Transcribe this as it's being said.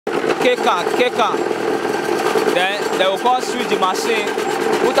Kekan. Then they will come switch the machine,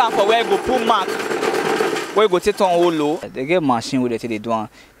 put am for where you go put mark, where you go take on holo. They get machine where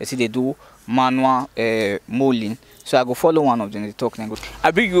they do manual molding. So I go follow one of them. They talk.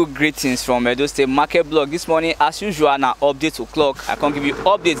 I bring you greetings from Edo State Market Blog this morning. As usual, now update o'clock. I can give you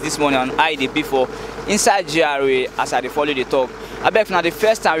updates this morning on IDP for inside GRA as I follow the talk. I beg now the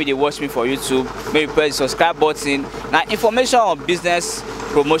first time they watch me for YouTube, maybe press the subscribe button. Now information on business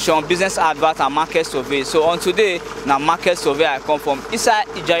promotion, business advert and market survey. So on today, now market survey I come from inside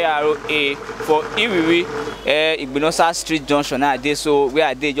GRA for Iwiwi, Igbinosa Street Junction. Now I so where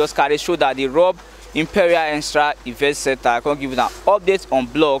I did just carry show that they rob Imperial Extra Event Center. I can give you an update on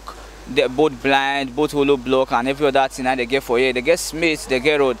block. They both blind, both hollow block and every other thing that they get for here. They get Smith, they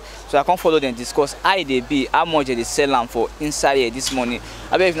get road. So I can follow them discuss how they be, how much they sell them for inside here this morning.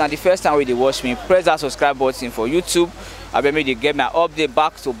 I bet if not the first time they watch me, press that subscribe button for YouTube. I bet maybe they get my update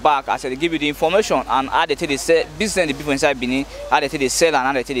back to back. I said they give you the information and how they tell they sell business the people inside Benin, how they tell they sell and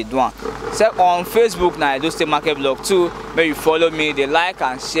how they tell they do. So on Facebook now, I do stay market blog too. Maybe you follow me, they like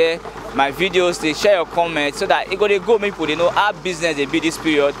and share my videos, they share your comments so that it go make people they know how business they be this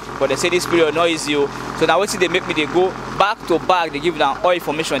period, but they say this period not easy. So now what they make me they go back to back, they give them all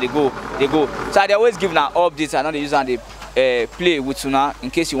information they go. So they always give them updates and now they use and they play with Suna in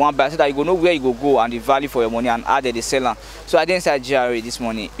case you want buy so that you go know where you go and the value for your money and how they sell them. So I did inside GRA this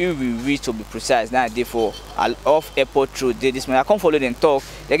morning. It will be reach to be precise. Now day for off airport road day this morning. I can't follow them talk.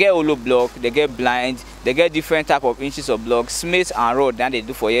 They get hollow block, they get blind, they get different type of inches of block, Smith and road that they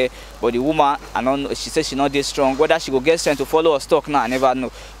do for here. But the woman, I don't know, she says she not this strong. Whether she go get strength to follow her stock now, I never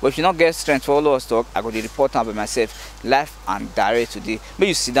know. But if she not get strength to follow her stock, I go to report her by myself, live and direct today. May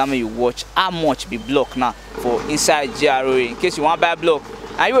you sit down, may you watch how much be block now for inside GRA. In case you want to buy block,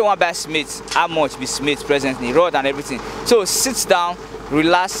 and you want to buy Smith, how much be Smith presently, road and everything. So sit down,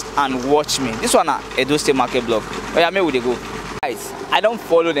 relax and watch me. This one na Edo State Market Blog. Oh yeah, me we dey go. Guys, I don't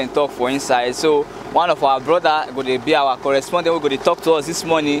follow them talk for inside. So one of our brother go to be our correspondent. We go to talk to us this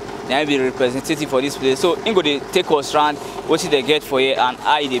morning. They be representative for this place. So he go to take us around what they get for here and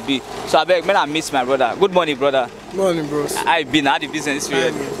how they be. So I beg, man, I miss my brother. Good morning, brother. Morning, bros. I been how the business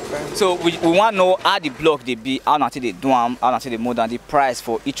period. So we want to know how the block they be, how until they do them, how until they more than the price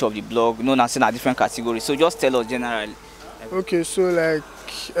for each of the block. You know, not saying a different category. So just tell us generally. Okay, so like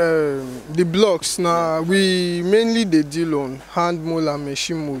the blocks now we mainly they deal on hand mold and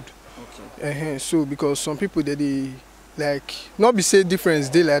machine mold. Okay. So because some people they like not be say difference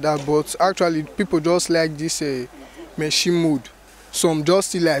they like that, but actually people just like this machine mold. Some just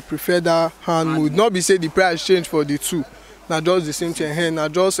still like prefer that hand mold. Not be say the price change for the two. Now just the same thing. Now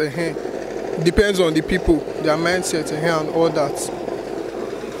just depends on the people, their mindset and all that.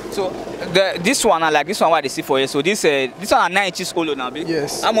 So this one, like this one, what they see for you. So this one are 9 inches hollow now, big.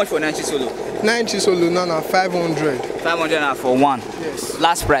 Yes. How much for 9 inches hollow? 9 inches hollow now 500. 500 for one. Yes.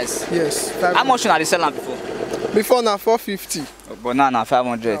 Last price. Yes. 500. How much you they sell before? Before now 450. But now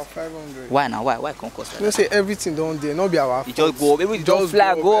 500. Now 500. Why now? Why come cost that? You know, say everything down there, not be our. It just go. Maybe just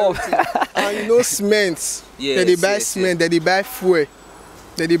fly go. And you know cement. Yes, they buy cement. They buy fuel.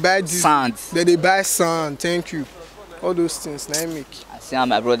 They buy sand. They buy sand. Thank you. All those things. Now make. See,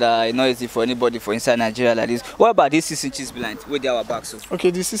 my brother, it's not easy for anybody for inside Nigeria like this. What about this 6 inches blind? Where they our back so?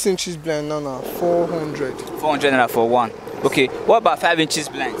 Okay, the 6 inches blind now 400. 400 naira for one. Okay. What about 5 inches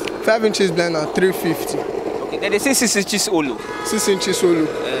blind? 5 inches blind now 350. Okay. Then they say 6 inches hollow. 6 inches hollow.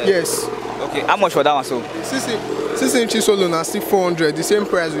 Yes. Okay. How much for that one so? 6 inches hollow now still 400. The same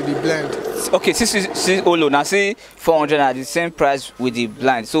price with the blind. Okay, 6 inches hollow now say 400 at the same price with the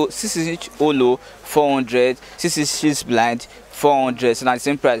blind. So 6 inches hollow 400, 6 inches blind 400, so now the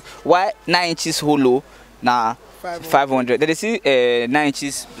same price. Why 9 inches hollow now 500? Then they see 9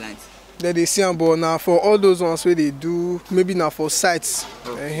 inches blind. Then they see but now for all those ones where they do maybe now for sites.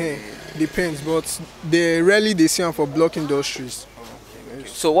 Depends, but they rarely they see them for block industries. Okay.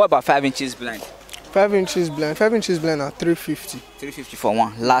 So what about 5 inches blind? 5 inches blind. 5 inches blind are 350. 350 for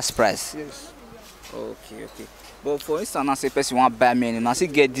one. Last price. Yes. Okay. But for instance, now say person want buy many, now see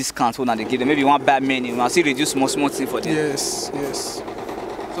get discount when they give them. Maybe you want buy many, now see reduce small thing for them. Yes.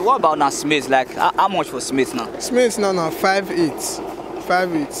 So what about now Smith? Like how much for Smith now? Smith now 5.8.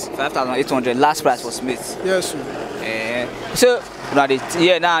 5,800 last price for Smith. Yes, sir. So now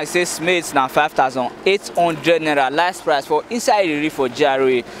it says Smith now 5,800 naira last price for inside the reef for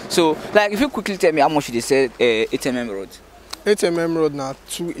GRA. So like if you quickly tell me how much they say 8mm road? 8mm road now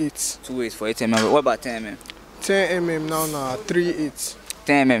 2.8. 2.8 for 8mm road. What about 10mm? 10mm now 3.8.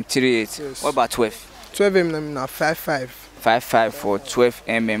 10mm 3.8. Yes. What about 12? 12mm now 5.5. 5.5 for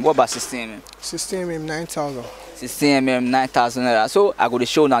 12mm. What about 16mm? 16mm 9,000. 16mm 9,000 naira. So I go to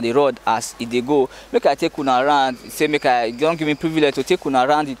show now the rod as it they go. Make I take una around. Say make I don't give me privilege to take una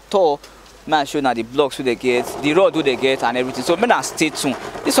around the tour. Man, show now the blocks who they get, the road who they get, and everything. So make I stay tuned.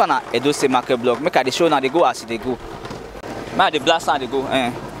 This one na Edo State market block. Make I show now they go as they go. Man, the blast and they go.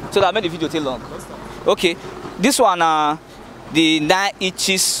 So that made the video take long. Okay, this one the 9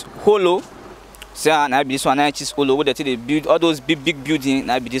 inches hollow. So now be this one 9 inches hollow. Where they build all those big building.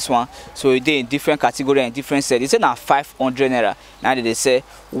 Now be this one. So they in different category and different set. They say now 500 naira. Now they say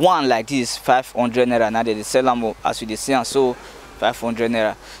one like this 500 naira. Now they sell them as we see and so 500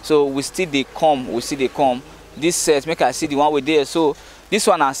 naira. So we still they come. This set make I see the one with there. So this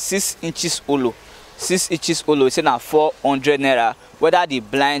one are 6 inches hollow. 6 inches hollow. It's now 400 naira. Whether the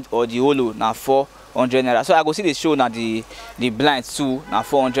blind or the hollow now 400 naira. So I go see the show now the blind too now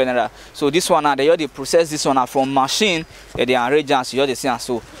 400 naira. So this one now they process this one from machine. They arrange and so they see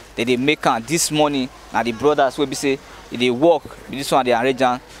so they make this money. Now the brothers will be say they work with this one they arrange.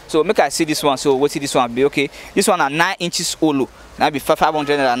 So make I see this one. So what see this one be okay? This one are 9 inches hollow. Now be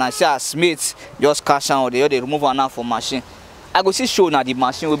 500 naira. Now see as Smith just cash out. They remove one now from machine. I go see show now the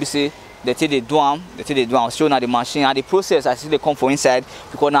machine will be say they take the do am. Show now the machine and the process. I see they come for inside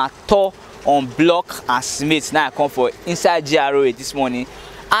because now tour on block and Smith. Now I come for inside GROA this morning.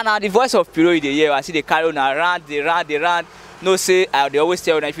 And now the voice of Piro in the year. I see they carry on around, they run. No say they always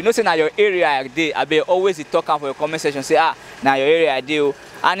tell you if you know say now your area dey, I be always they talk for your comment section say now your area dey.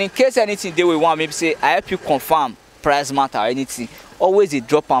 And in case anything they will want maybe say I help you confirm price matter or anything, always they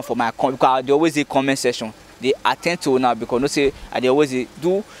drop am for my comment because they always the comment section. They attend to now because no say they always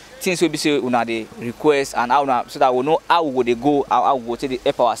do things will be say una they request and how so that we know how we they go, how we go take the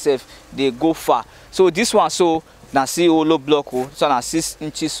help ourselves. They go far. So this one so now see hollow block so now 6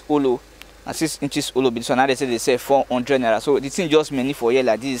 inches hollow. And 6 inches hollow, this one now they say 400 naira. So the thing just many for here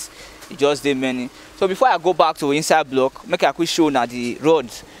like this. It just dey many. So before I go back to inside block, make a quick show now the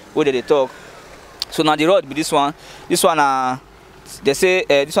roads where they talk. So now the road be this one. This one they say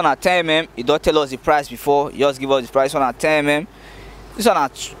this one at 10mm. It don't tell us the price before. Just give us the price. This one at 10mm. This one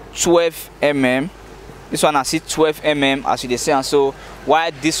at 12mm. This one at 12mm as you they say. And so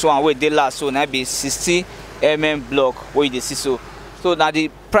why this one where they last so now be 60mm block where you see so. So now the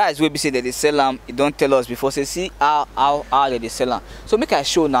price will be say that they sell them. It don't tell us before. Say see how they sell them. So make I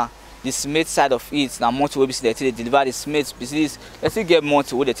show now the Smith side of it. Now month will be say that they deliver the Smith. Let's see get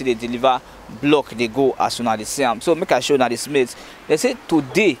month where they deliver block they go as soon as they see them. So make I show now the Smith. They say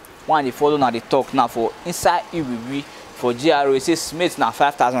today when they follow now they talk now for inside Iwiwi for GRO. It says Smith now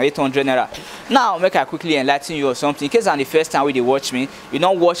 5,800 naira. Now make I quickly enlighten you or something. In case I'm the first time when they watch me, you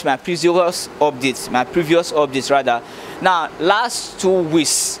don't watch my previous updates rather. Now last 2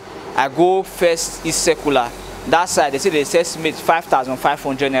 weeks I go first is circular. That side they say Smith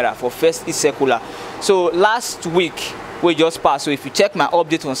 5,500 naira for first is circular. So last week we just passed. So if you check my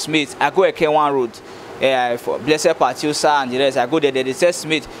update on Smith, I go K1 road. For Blessed Patiosa and the rest, I go there. They say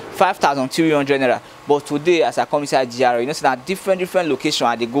Smith 5,200 naira. But today, as I come inside GRO, you know, so that different location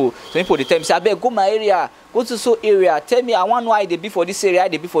I they go. So people they tell me, say, I better go my area, go to so area. Tell me, I want why they be for this area,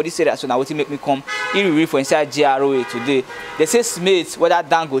 they be for this area. So now what make me come here for inside GRO today. They say Smith, whether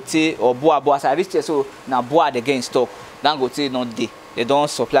Dangote or Boa. As I reach there, so now Boa they get in stock. Dangote not there. They don't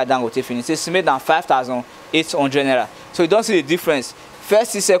supply Dangote finish. Say Smith than 5,800 naira. So you don't see the difference.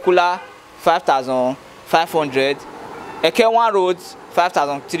 First is circular 5,500, K1 road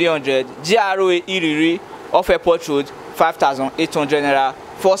 5,300, GROA Iriri off airport road 5,800 naira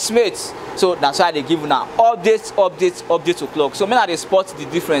for Smith. So that's why they give now updates o'clock. So may they spot the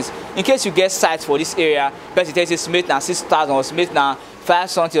difference. In case you get sites for this area, person tells you Smith now 6,000 or Smith now 5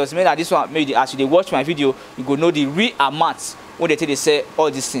 something or Smith now this one. Maybe as you watch my video, you go know the real amount when they say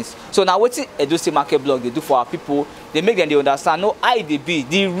all these things. So now what Edo State market blog they do for our people, they make them they understand no how they be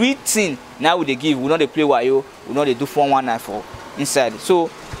the real thing now we they give. We know they play wayo, we know they do 419 for inside. So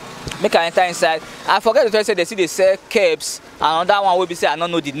make I enter inside. I forget to tell you they see they sell caps. Another one will be say I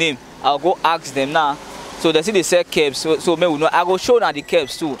don't know the name. I'll go ask them now. So they see they sell caps. So may we know I go show now the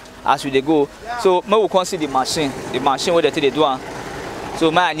caps too as we they go. So may we come see the machine where they do.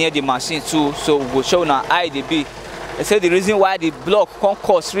 So may I near the machine too. So we go show now how they be. They say the reason why the block can't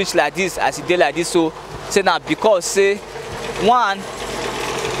cost reach like this as it did like this. So say now because say one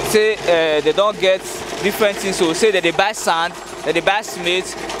say they don't get different things. So say that they buy sand, that they buy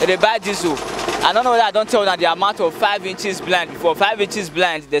Smith, that they buy diesel. I don't know whether I don't tell them the amount of 5 inches blind. Before 5 inches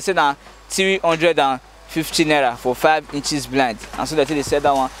blind, they say now 350 naira for 5 inches blind. And so they said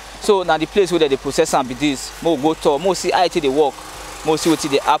that one. So now the place where they process and be this, more go to, more see how they work, more see what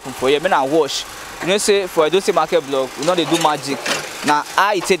they happen for you. When I wash, you know say for Edo Market blog, we know they do magic. Now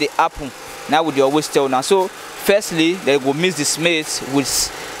how they happen. Now would you always tell now. So firstly they go mix the cement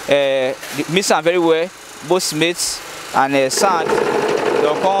with mix am very well, both cement and sand.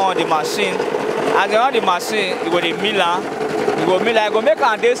 They'll come on the machine. As they on the machine, you go the miller. You go miller. You go make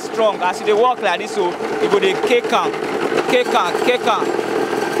am dey strong. As they work like this, so you go the cake am.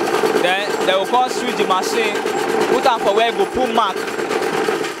 Then they will come switch the machine. Put am for where you go put mark.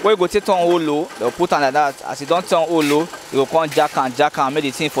 Where you go take turn hollow. They will put am like that. As you don't turn hollow, you go come jack and make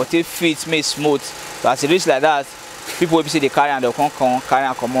the thing for 10 feet, make smooth. So as it reach like that, people will be say they carry and they'll come carry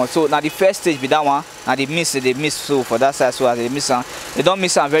and come on. So now the first stage be that one. Now they miss so for that side. So as they miss them, they don't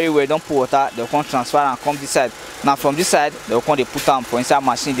miss them very well. Don't put water. They'll come transfer and come this side. Now from this side, they'll come they put them for inside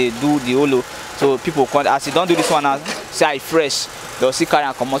machine. They do the hollow. So people come as they don't do this one now, say it fresh. They'll see carry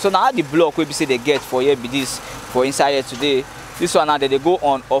and come on. So now the block will be say they get for here be this for inside here today. This one now they go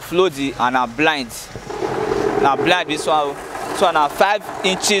on offload it and are blind. Now blind this one. So now 5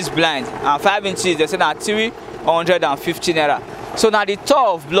 inches blind and 5 inches. They say now 350 naira. So now the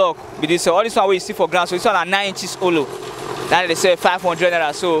top of block be this. All this one where you see for ground. So this one are 9 inches hollow. Now they say 500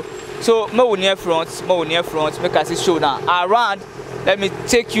 naira. So more near front. Make I see show now. Around, let me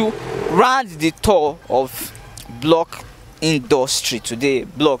take you round the tour of block industry today.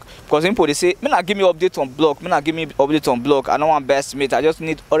 Block because people they say, "Me not give me update on block. I don't want best mate. I just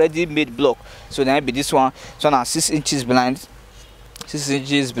need already made block." So then be this one. So now 6 inches blind. 6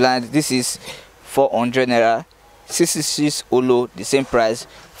 inches blind. This is 400 naira. 6 inches hollow, the same price,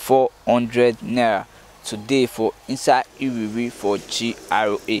 400 naira today for inside Iwiwi for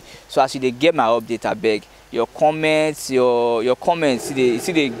GRA. So as you get my update, I beg your comments, your comments. See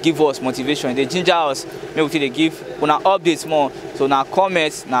they give us motivation. They ginger us. Maybe they give una updates more. So now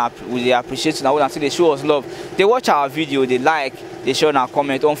comments, now we appreciate now. Until they show us love. They watch our video, they like, they share our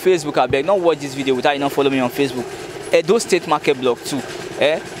comment on Facebook. I beg, not watch this video without you not follow me on Facebook. Edo State Market Block too.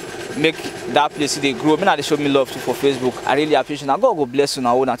 Make that place they grow. They show me love too for Facebook. I really appreciate it. Now God go bless you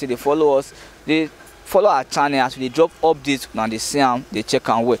now until they follow us. They follow our channel as we drop updates. Now they see them, they check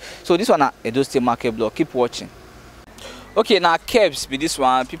and wait. So this one Edo State Market Block. Keep watching. Okay, now kerbs be this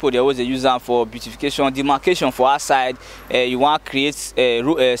one. People they always use them for beautification, demarcation for outside. You want to create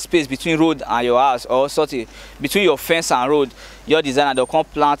space between road and your house, or something between your fence and road. Your designer they'll come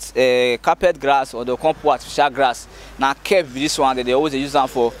plant carpet grass or they'll come put artificial grass. Now kerbs be this one that they always use them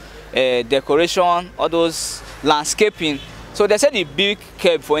for decoration, all those landscaping. So they said the big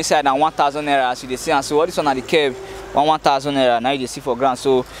curb for inside and 1,000 naira. So they see, and so all this one are the curb 1,000 naira. Now you see for ground.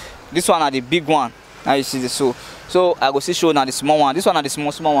 So this one are the big one. Now you see this. So I go see show now the small one. This one are the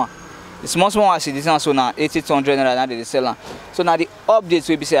small one. The small one I see this one so now 8,200 naira. Now they sell. So now the updates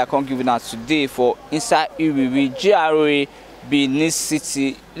will be say I can't give you now today for inside Iwiwi GRA Benin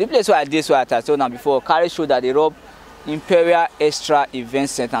City. The place where I did so I told now before carry show that they rob Imperial Extra Event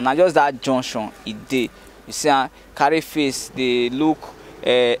Center. Now just that junction it day. You see, carry face, they look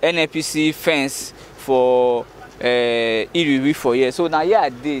NNPC fence for Iwiwi for here. So now here I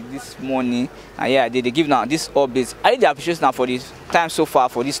did this morning, and here I did. They give now this updates. I really appreciate now for this time so far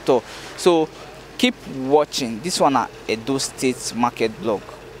for this store. So keep watching. This one at Edo State Market Block.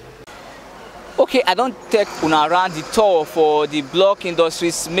 Okay, I don't take una around the tour for the block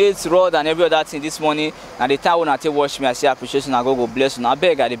industry, Smith Road and every other thing this morning. And the time when I take watch me, I say appreciation, I go bless you. I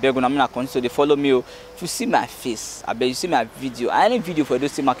beg, I beg, and I'm gonna continue to follow me. If you see my face, I beg you see my video, any video for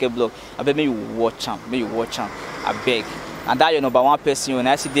this market block, I beg me you watch them, I beg. And that your number one person, when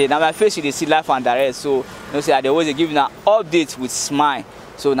I see there, now my face you they see life and direct. So you know say I always give an update with smile.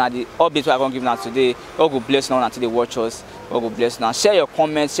 So now the update I can give now today, God go bless now until they watch us. God will bless now. Share your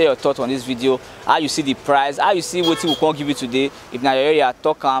comments, share your thoughts on this video. How you see the price, how you see what we can give you today. If now your area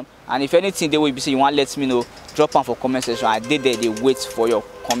talk and if anything they will be saying you want let me know, drop them for comment section. I did there, they wait for your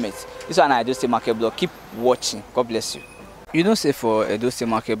comments. This one I Edo State Market Block. Keep watching. God bless you. You know say for Edo State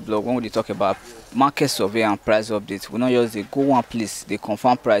Market Block when we talk about market survey and price updates, we not just they go one place, they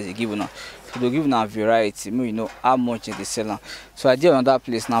confirm price, they give you now. So they give now variety, you know how much they sell. So I did another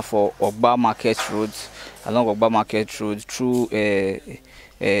place now for Ogba Market Road, along Ogba Market Road through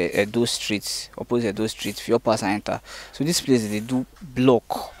Edo Street, opposite Edo Street, if you pass and enter. So this place they do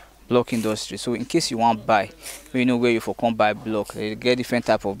block industry. So in case you want buy, you know where you for come buy block. They get different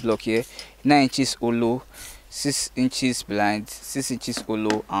type of block here. 9 inches hollow, 6 inches blind, 6 inches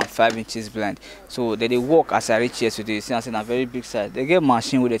hollow, and 5 inches blind. So they work as I reach here today. You see, I'm saying a very big size. They get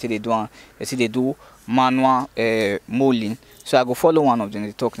machine where they do manual molding. So I go follow one of them,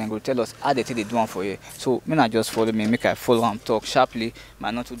 they talk and go tell us how they take they do one for you. So me not just follow me, make I follow them talk sharply,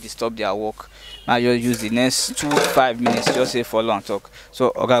 might not to disturb their work. I just use the next 2-5 minutes, just say follow and talk.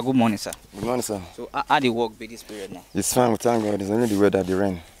 So okay, good morning, sir. Good morning, sir. So how the work be this period now? It's fine, we thank God. It's only the weather, the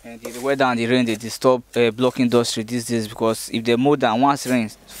rain. And the weather and the rain they disturb block industry these days, because if they more than once rain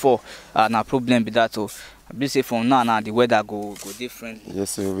fall, na problem be that. So I believe say from now the weather go different. Yes,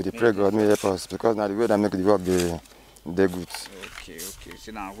 sir. With the pray God may help us, because now the weather make the work they good. Okay.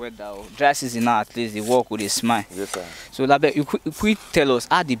 So now weather dry season now, at least the work with a smile. Yes, sir. So Labe, you could tell us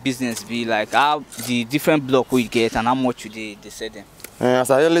how the business be, like how the different block we get and how much they sell them. As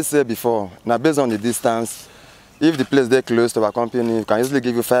I earlier said before, now based on the distance, if the place they close to our company, we can easily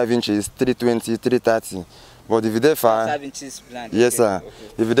give you 5 inches, 320, 330. But if you there far, 5 inches blind. yes, okay.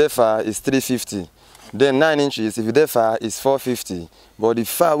 sir. If you there far, it's 350. Then 9 inches, if you there far, it's 450. But the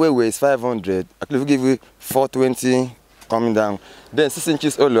far away is 500. At least we give you 420 coming down. Then 6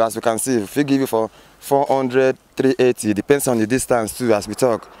 inches only, as you can see, if we give you for 400, 380, depends on the distance too, as we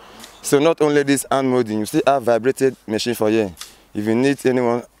talk. So not only this hand molding, you still have vibrated machine for you. If you need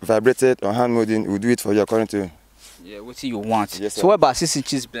anyone vibrated or hand molding, we'll do it for you according to you. Yeah, what you want. Yes, sir. So what about 6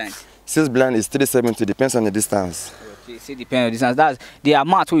 inches blind? 6 blind is 370, depends on the distance. Okay, say depends on the distance. That's the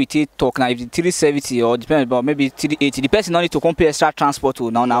amount we take talk now. If the 370 or depends about maybe 380, the person don't need to compare extra transport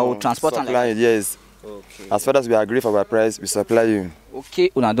to now transport and supply like it, yes. okay. As far as we agree for our price, we supply you. Okay,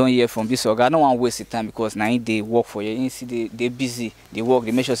 una don't hear from this organ. I don't want to waste the time, because now they work for you. You see they busy, they work,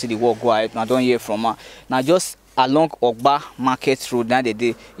 they make sure see the work go ahead. Now don't hear from her. Now just along Ogba Market Road now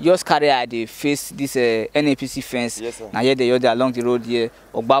they just carry out they face this NAPC fence. Yes, sir. Now here they along the road here,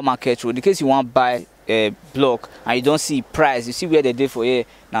 Ogba Market Road. In case you want to buy a block and you don't see price, you see where they for here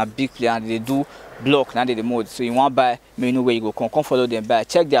now big player and they do block now they mode. So you want to buy, you know where you go, come follow them buy,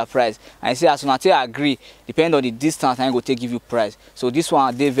 check their price and say as soon as they agree, depending on the distance and go take give you price. So this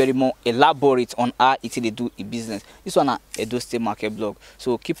one they very more elaborate on how it they do a business. This one Edo State Market Blog.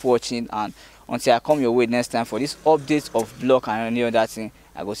 So keep watching, and until I come your way next time for this update of block and any other thing,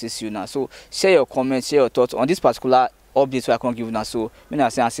 I go see you now. So share your comments, share your thoughts on this particular update so I can't give you now. So when I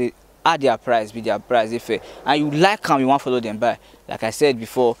say add their price, be their price if and you like them, you want to follow them by. Like I said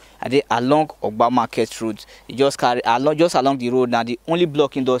before, I did along Ogba Market Road. You just carry along the road now. The only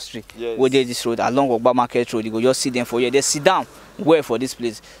block industry where they this road along Ogba Market Road. You go just see them for you. They sit down where for this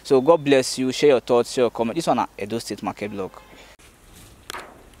place. So God bless you. Share your thoughts, share your comments. This one Edo State Market Blog.